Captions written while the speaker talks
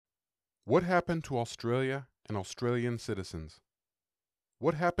What happened to Australia and Australian citizens?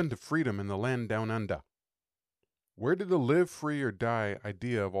 What happened to freedom in the land down under? Where did the live free or die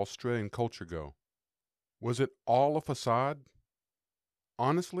idea of Australian culture go? Was it all a facade?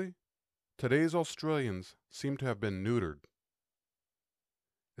 Honestly, today's Australians seem to have been neutered.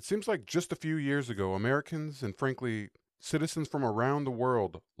 It seems like just a few years ago, Americans and frankly, citizens from around the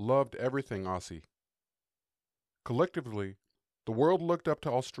world loved everything Aussie. Collectively, the world looked up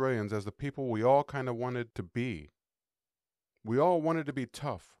to Australians as the people we all kind of wanted to be. We all wanted to be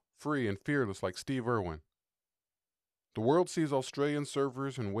tough, free, and fearless like Steve Irwin. The world sees Australian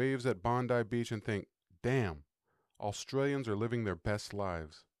surfers and waves at Bondi Beach and think, damn, Australians are living their best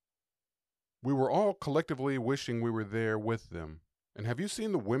lives. We were all collectively wishing we were there with them. And have you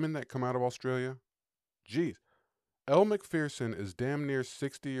seen the women that come out of Australia? Geez, Elle McPherson is damn near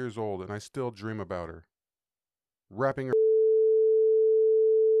 60 years old and I still dream about her. Wrapping her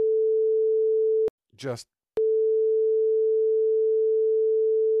just...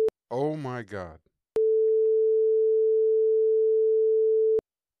 oh my God.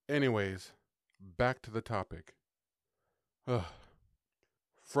 Anyways, back to the topic. Ugh.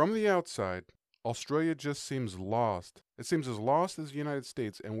 From the outside, Australia just seems lost. It seems as lost as the United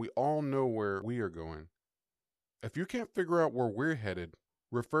States, and we all know where we are going. If you can't figure out where we're headed,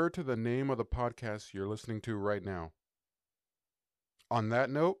 refer to the name of the podcast you're listening to right now. On that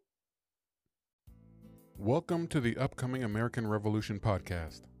note, welcome to the upcoming American Revolution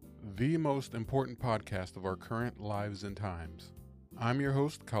podcast, the most important podcast of our current lives and times. I'm your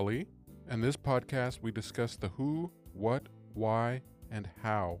host, Kali, and this podcast we discuss the who, what, why, and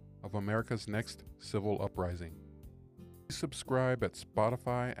how of America's next civil uprising. Please subscribe at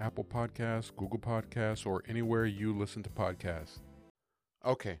Spotify, Apple Podcasts, Google Podcasts, or anywhere you listen to podcasts.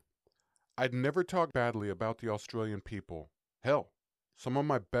 Okay, I'd never talk badly about the Australian people. Hell, some of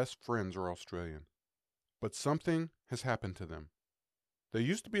my best friends are Australian. But something has happened to them. They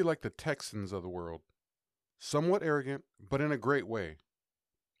used to be like the Texans of the world. Somewhat arrogant, but in a great way.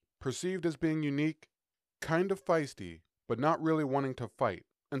 Perceived as being unique, kind of feisty, but not really wanting to fight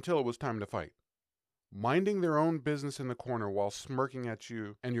until it was time to fight. Minding their own business in the corner while smirking at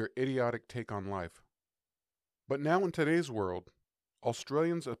you and your idiotic take on life. But now in today's world,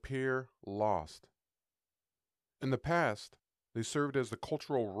 Australians appear lost. In the past, they served as the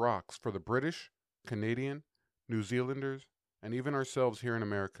cultural rocks for the British, Canadian, New Zealanders, and even ourselves here in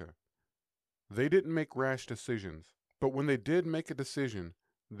America. They didn't make rash decisions, but when they did make a decision,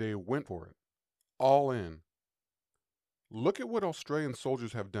 they went for it. All in. Look at what Australian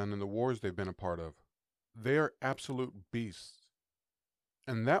soldiers have done in the wars they've been a part of. They are absolute beasts.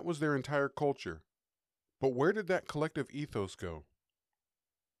 And that was their entire culture. But where did that collective ethos go?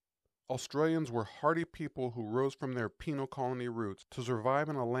 Australians were hardy people who rose from their penal colony roots to survive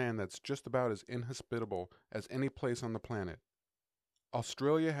in a land that's just about as inhospitable as any place on the planet.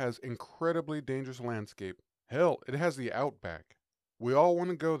 Australia has incredibly dangerous landscape. Hell, it has the outback. We all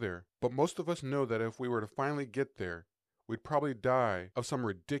want to go there, but most of us know that if we were to finally get there, we'd probably die of some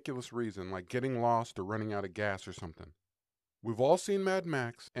ridiculous reason like getting lost or running out of gas or something. We've all seen Mad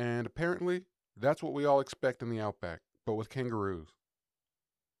Max, and apparently that's what we all expect in the outback, but with kangaroos.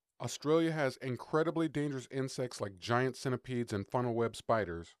 Australia has incredibly dangerous insects like giant centipedes and funnel web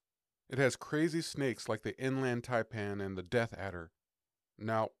spiders. It has crazy snakes like the inland taipan and the death adder.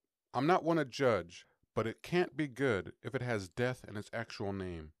 Now, I'm not one to judge, but it can't be good if it has death in its actual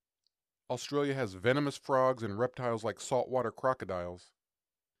name. Australia has venomous frogs and reptiles like saltwater crocodiles.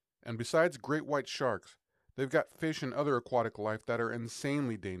 And besides great white sharks, they've got fish and other aquatic life that are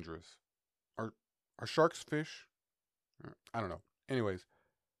insanely dangerous. Are sharks fish? I don't know. Anyways,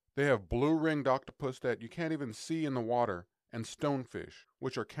 they have blue-ringed octopus that you can't even see in the water, and stonefish,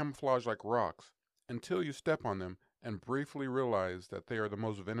 which are camouflaged like rocks, until you step on them and briefly realize that they are the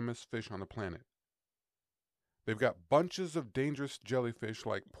most venomous fish on the planet. They've got bunches of dangerous jellyfish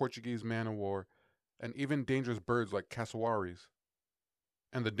like Portuguese man-o'-war, and even dangerous birds like cassowaries.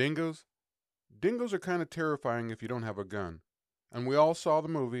 And the dingoes? Dingoes are kind of terrifying if you don't have a gun. And we all saw the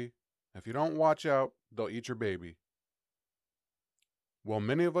movie, if you don't watch out, they'll eat your baby. Well,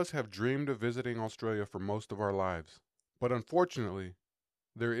 many of us have dreamed of visiting Australia for most of our lives. But unfortunately,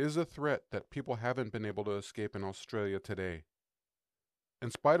 there is a threat that people haven't been able to escape in Australia today.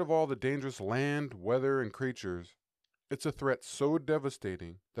 In spite of all the dangerous land, weather, and creatures, it's a threat so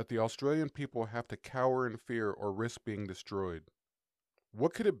devastating that the Australian people have to cower in fear or risk being destroyed.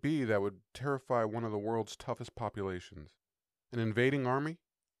 What could it be that would terrify one of the world's toughest populations? An invading army?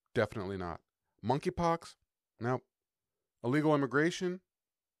 Definitely not. Monkeypox? Nope. Illegal immigration?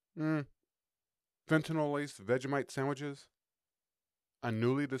 Fentanyl-laced Vegemite sandwiches? A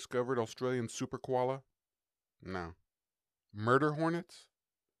newly discovered Australian super koala? No. Murder hornets?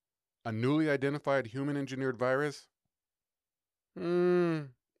 A newly identified human-engineered virus?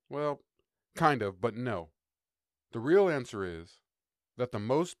 Well, kind of, but no. The real answer is that the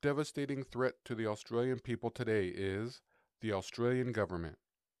most devastating threat to the Australian people today is the Australian government.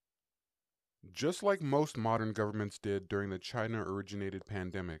 Just like most modern governments did during the China-originated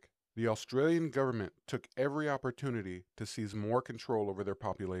pandemic, the Australian government took every opportunity to seize more control over their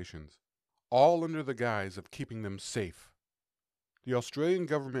populations, all under the guise of keeping them safe. The Australian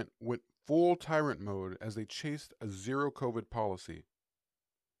government went full tyrant mode as they chased a zero-COVID policy.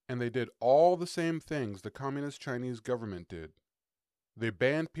 And they did all the same things the Communist Chinese government did. They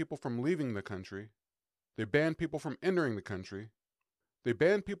banned people from leaving the country. They banned people from entering the country. They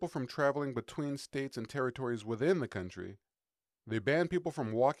banned people from traveling between states and territories within the country. They banned people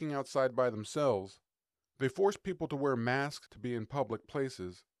from walking outside by themselves. They forced people to wear masks to be in public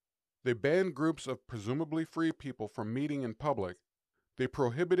places. They banned groups of presumably free people from meeting in public. They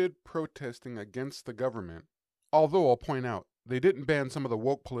prohibited protesting against the government. Although I'll point out, they didn't ban some of the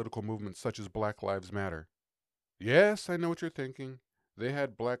woke political movements such as Black Lives Matter. Yes, I know what you're thinking. They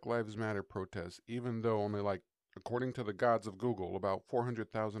had Black Lives Matter protests, even though only according to the gods of Google, about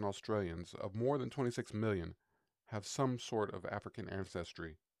 400,000 Australians of more than 26 million have some sort of African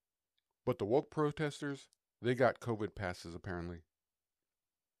ancestry. But the woke protesters, they got COVID passes apparently.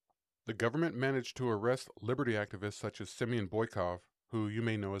 The government managed to arrest liberty activists such as Simeon Boykov, who you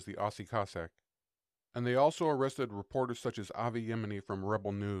may know as the Aussie Cossack. And they also arrested reporters such as Avi Yemeni from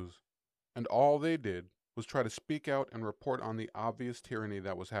Rebel News. And all they did was try to speak out and report on the obvious tyranny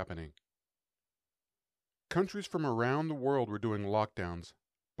that was happening. Countries from around the world were doing lockdowns,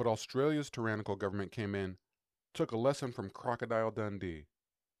 but Australia's tyrannical government came in, took a lesson from Crocodile Dundee.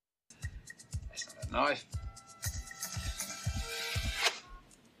 That's not a knife.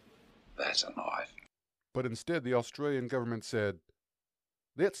 That's a knife. But instead, the Australian government said,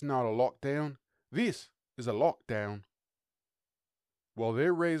 "That's not a lockdown. This is a lockdown." Well, they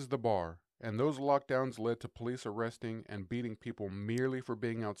raised the bar, and those lockdowns led to police arresting and beating people merely for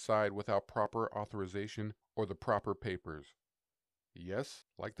being outside without proper authorization or the proper papers. Yes,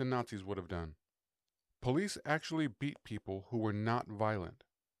 like the Nazis would have done. Police actually beat people who were not violent.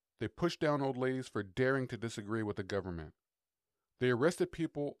 They pushed down old ladies for daring to disagree with the government. They arrested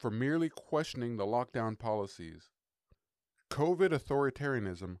people for merely questioning the lockdown policies. COVID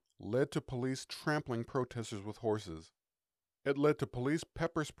authoritarianism led to police trampling protesters with horses. It led to police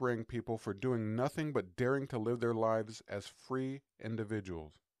pepper spraying people for doing nothing but daring to live their lives as free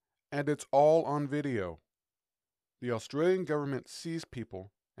individuals. And it's all on video. The Australian government seized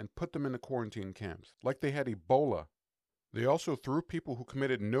people and put them into quarantine camps, like they had Ebola. They also threw people who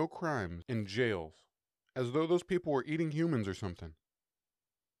committed no crimes in jails, as though those people were eating humans or something.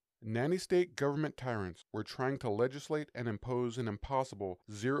 Nanny state government tyrants were trying to legislate and impose an impossible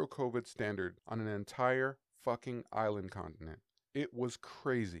zero COVID standard on an entire fucking island continent. It was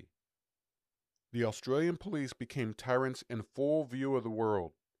crazy. The Australian police became tyrants in full view of the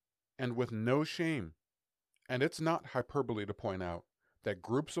world, and with no shame. And it's not hyperbole to point out that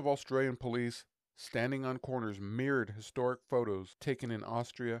groups of Australian police standing on corners mirrored historic photos taken in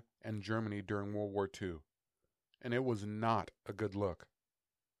Austria and Germany during World War II. And it was not a good look.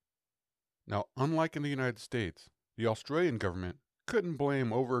 Now, unlike in the United States, the Australian government couldn't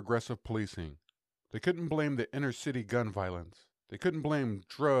blame over-aggressive policing. They couldn't blame the inner-city gun violence. They couldn't blame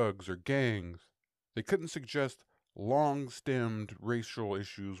drugs or gangs. They couldn't suggest long-stemmed racial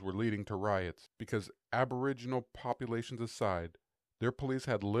issues were leading to riots because Aboriginal populations aside, their police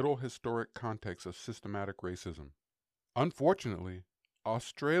had little historic context of systematic racism. Unfortunately,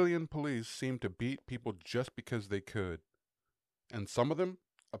 Australian police seemed to beat people just because they could, and some of them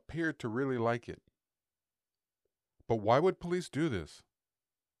appeared to really like it. But why would police do this?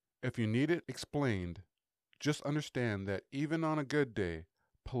 If you need it explained, just understand that even on a good day,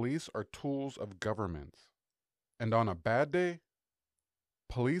 police are tools of governments. And on a bad day,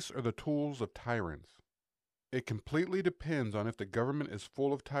 police are the tools of tyrants. It completely depends on if the government is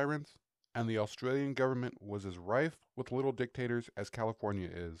full of tyrants, and the Australian government was as rife with little dictators as California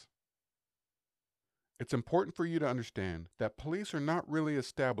is. It's important for you to understand that police are not really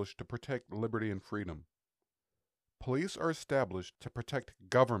established to protect liberty and freedom. Police are established to protect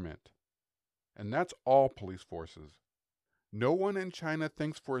government, and that's all police forces. No one in China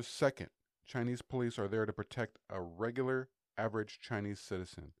thinks for a second Chinese police are there to protect a regular, average Chinese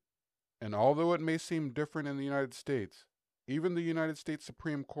citizen. And although it may seem different in the United States, even the United States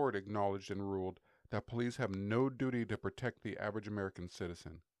Supreme Court acknowledged and ruled that police have no duty to protect the average American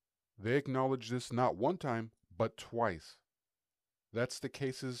citizen. They acknowledged this not one time, but twice. That's the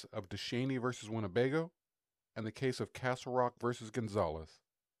cases of DeShaney versus Winnebago and the case of Castle Rock versus Gonzalez.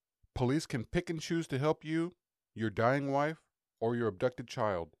 Police can pick and choose to help you, your dying wife, or your abducted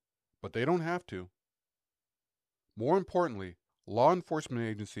child, but they don't have to. More importantly, law enforcement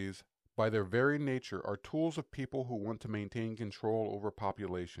agencies, by their very nature, are tools of people who want to maintain control over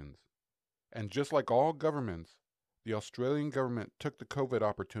populations. And just like all governments, the Australian government took the COVID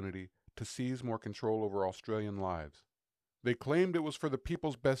opportunity to seize more control over Australian lives. They claimed it was for the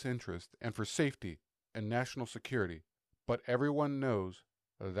people's best interest and for safety and national security, but everyone knows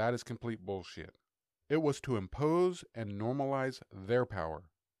that is complete bullshit. It was to impose and normalize their power.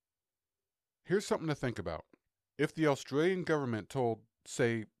 Here's something to think about. If the Australian government told,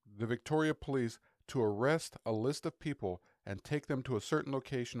 say, the Victoria Police to arrest a list of people and take them to a certain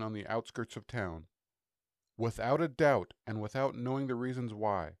location on the outskirts of town, without a doubt and without knowing the reasons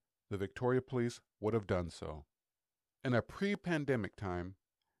why, the Victoria Police would have done so. In a pre-pandemic time,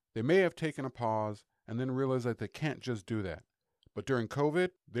 they may have taken a pause and then realized that they can't just do that. But during COVID,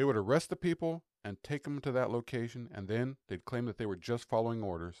 they would arrest the people and take them to that location, and then they'd claim that they were just following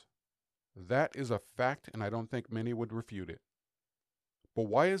orders. That is a fact, and I don't think many would refute it. But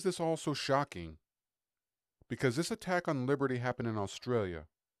why is this all so shocking? Because this attack on liberty happened in Australia,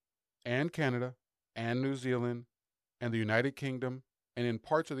 and Canada, and New Zealand, and the United Kingdom, and in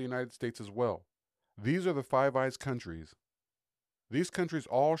parts of the United States as well. These are the Five Eyes countries. These countries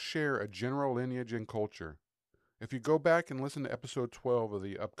all share a general lineage and culture. If you go back and listen to episode 12 of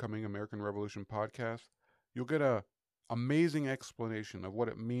the upcoming American Revolution podcast, you'll get an amazing explanation of what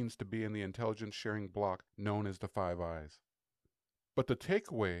it means to be in the intelligence sharing bloc known as the Five Eyes. But the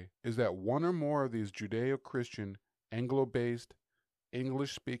takeaway is that one or more of these Judeo-Christian, Anglo-based,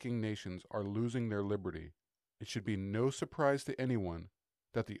 English-speaking nations are losing their liberty. It should be no surprise to anyone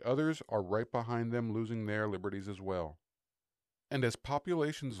that the others are right behind them losing their liberties as well. And as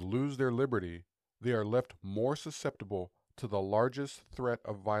populations lose their liberty, they are left more susceptible to the largest threat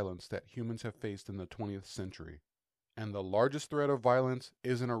of violence that humans have faced in the 20th century. And the largest threat of violence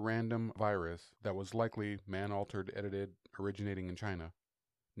isn't a random virus that was likely man-altered, edited, originating in China.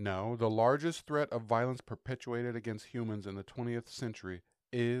 No, the largest threat of violence perpetuated against humans in the 20th century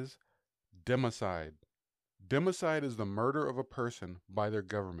is democide. Democide is the murder of a person by their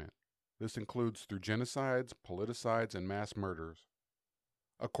government. This includes through genocides, politicides, and mass murders.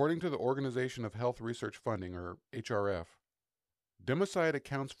 According to the Organization of Health Research Funding, or HRF, democide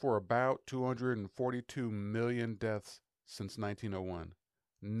accounts for about 242 million deaths since 1901.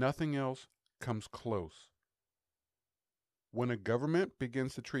 Nothing else comes close. When a government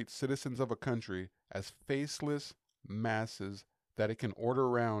begins to treat citizens of a country as faceless masses that it can order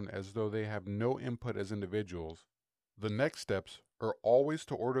around as though they have no input as individuals, the next steps are always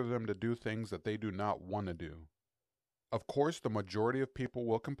to order them to do things that they do not want to do. Of course, the majority of people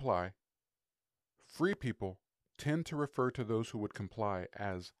will comply. Free people tend to refer to those who would comply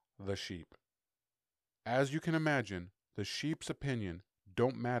as the sheep. As you can imagine, the sheep's opinion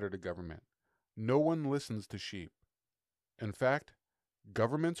don't matter to government. No one listens to sheep. In fact,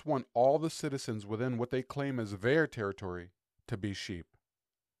 governments want all the citizens within what they claim as their territory to be sheep.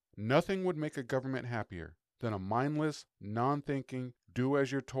 Nothing would make a government happier than a mindless, non-thinking,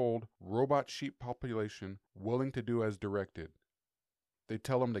 do-as-you're-told robot sheep population willing to do as directed. They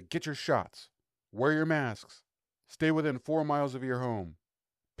tell them to get your shots, wear your masks, stay within 4 miles of your home,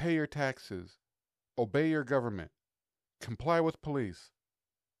 pay your taxes, obey your government, comply with police.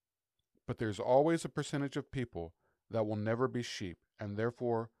 But there's always a percentage of people that will never be sheep and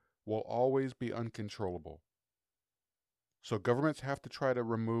therefore will always be uncontrollable. So governments have to try to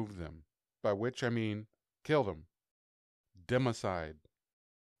remove them, by which I mean kill them. Democide.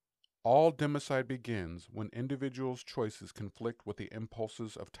 All democide begins when individuals' choices conflict with the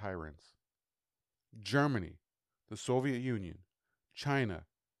impulses of tyrants. Germany, the Soviet Union, China,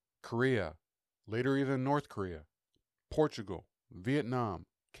 Korea, later even North Korea, Portugal, Vietnam,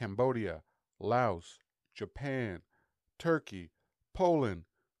 Cambodia, Laos, Japan, Turkey, Poland,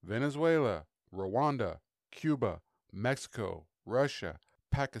 Venezuela, Rwanda, Cuba, Mexico, Russia,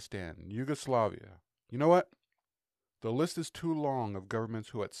 Pakistan, Yugoslavia. You know what? The list is too long of governments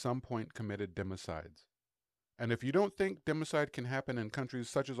who at some point committed democides. And if you don't think democide can happen in countries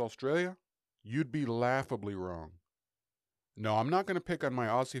such as Australia, you'd be laughably wrong. No, I'm not going to pick on my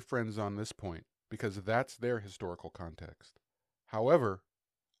Aussie friends on this point, because that's their historical context. However,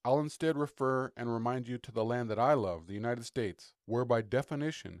 I'll instead refer and remind you to the land that I love, the United States, where by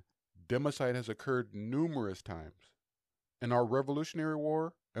definition, democide has occurred numerous times. In our Revolutionary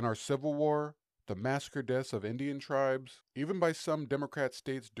War, in our Civil War, the massacre deaths of Indian tribes, even by some Democrat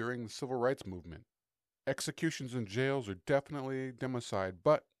states during the Civil Rights Movement. Executions in jails are definitely democide,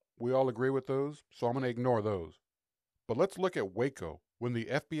 but we all agree with those, so I'm going to ignore those. But let's look at Waco, when the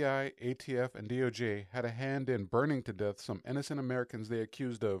FBI, ATF, and DOJ had a hand in burning to death some innocent Americans they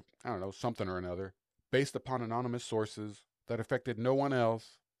accused of, something or another, based upon anonymous sources that affected no one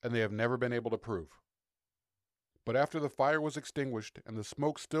else, and they have never been able to prove. But after the fire was extinguished and the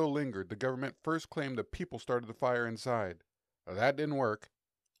smoke still lingered, the government first claimed the people started the fire inside. That didn't work.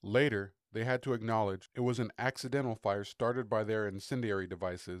 Later, they had to acknowledge it was an accidental fire started by their incendiary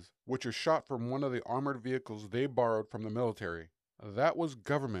devices, which are shot from one of the armored vehicles they borrowed from the military. That was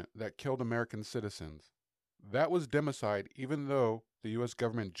government that killed American citizens. That was democide, even though the U.S.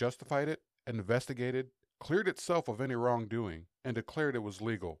 government justified it, investigated, cleared itself of any wrongdoing, and declared it was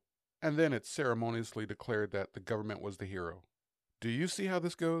legal. And then it ceremoniously declared that the government was the hero. Do you see how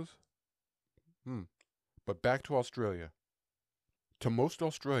this goes? But back to Australia. To most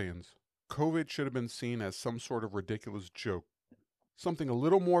Australians, COVID should have been seen as some sort of ridiculous joke. Something a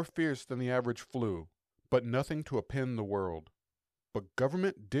little more fierce than the average flu, but nothing to append the world. But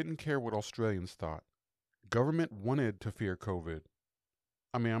government didn't care what Australians thought. Government wanted to fear COVID.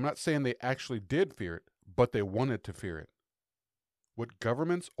 I'm not saying they actually did fear it, but they wanted to fear it. What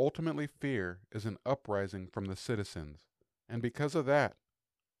governments ultimately fear is an uprising from the citizens. And because of that,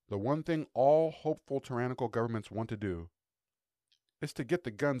 the one thing all hopeful tyrannical governments want to do is to get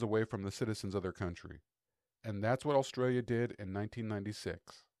the guns away from the citizens of their country. And that's what Australia did in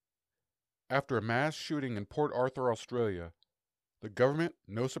 1996. After a mass shooting in Port Arthur, Australia, the government,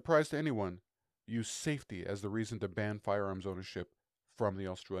 no surprise to anyone, used safety as the reason to ban firearms ownership from the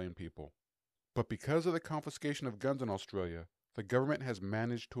Australian people. But because of the confiscation of guns in Australia, the government has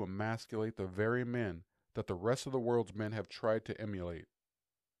managed to emasculate the very men that the rest of the world's men have tried to emulate.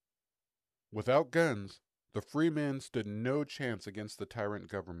 Without guns, the free men stood no chance against the tyrant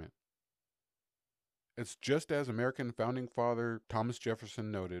government. It's just as American founding father Thomas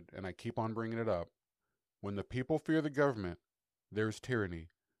Jefferson noted, and I keep on bringing it up, when the people fear the government, there is tyranny,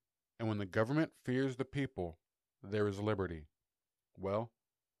 and when the government fears the people, there is liberty. Well,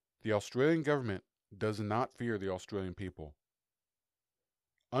 the Australian government does not fear the Australian people.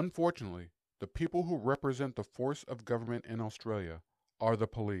 Unfortunately, the people who represent the force of government in Australia are the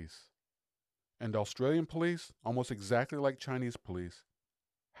police. And Australian police, almost exactly like Chinese police,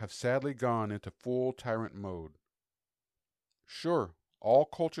 have sadly gone into full tyrant mode. Sure, all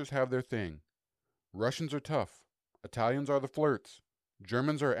cultures have their thing. Russians are tough. Italians are the flirts.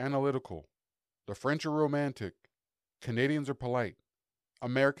 Germans are analytical. The French are romantic. Canadians are polite.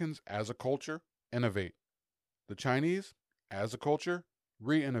 Americans, as a culture, innovate. The Chinese, as a culture,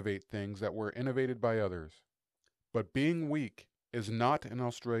 re-innovate things that were innovated by others. But being weak is not an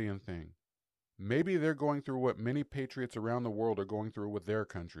Australian thing. Maybe they're going through what many patriots around the world are going through with their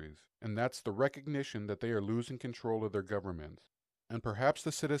countries, and that's the recognition that they are losing control of their governments. And perhaps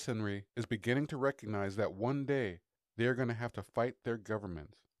the citizenry is beginning to recognize that one day they are going to have to fight their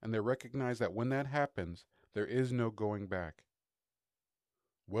governments, and they recognize that when that happens, there is no going back.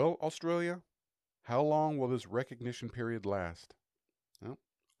 Well, Australia, how long will this recognition period last? Well,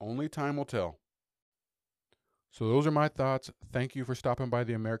 only time will tell. So those are my thoughts. Thank you for stopping by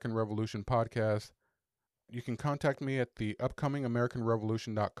the American Revolution podcast. You can contact me at the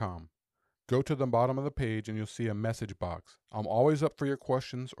upcomingamericanrevolution.com. Go to the bottom of the page and you'll see a message box. I'm always up for your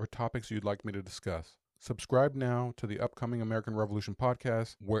questions or topics you'd like me to discuss. Subscribe now to the Upcoming American Revolution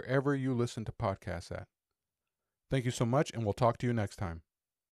podcast wherever you listen to podcasts at. Thank you so much, and we'll talk to you next time.